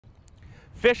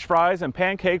Fish fries and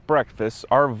pancake breakfasts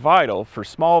are vital for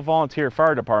small volunteer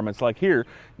fire departments like here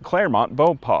in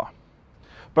Claremont-Bonpas.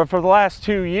 But for the last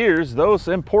 2 years, those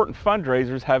important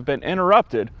fundraisers have been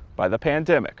interrupted by the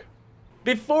pandemic.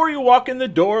 Before you walk in the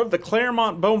door of the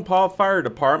Claremont-Bonpas Fire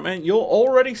Department, you'll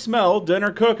already smell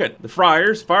dinner cooking. The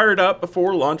fryers fired up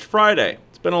before lunch Friday.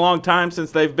 It's been a long time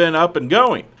since they've been up and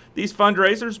going. These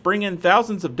fundraisers bring in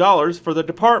thousands of dollars for the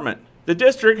department. The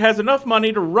district has enough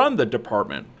money to run the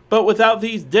department, but without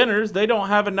these dinners, they don't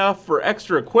have enough for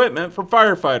extra equipment for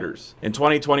firefighters. In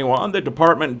 2021, the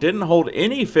department didn't hold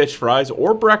any fish fries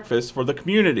or breakfasts for the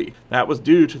community. That was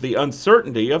due to the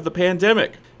uncertainty of the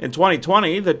pandemic. In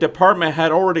 2020, the department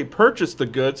had already purchased the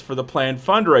goods for the planned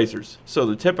fundraisers, so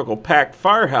the typical packed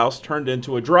firehouse turned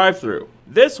into a drive-thru.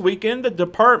 This weekend, the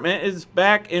department is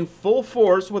back in full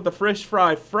force with a fish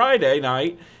fry Friday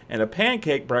night and a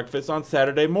pancake breakfast on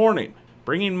Saturday morning,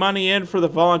 bringing money in for the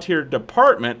volunteer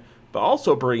department, but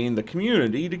also bringing the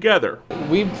community together.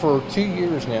 For 2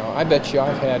 years now, I bet you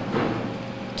I've had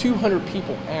 200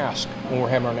 people ask when we're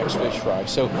having our next fish fry.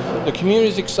 So the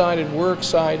community's excited, we're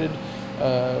excited.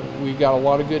 We've got a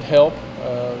lot of good help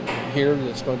here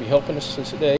that's going to be helping us today.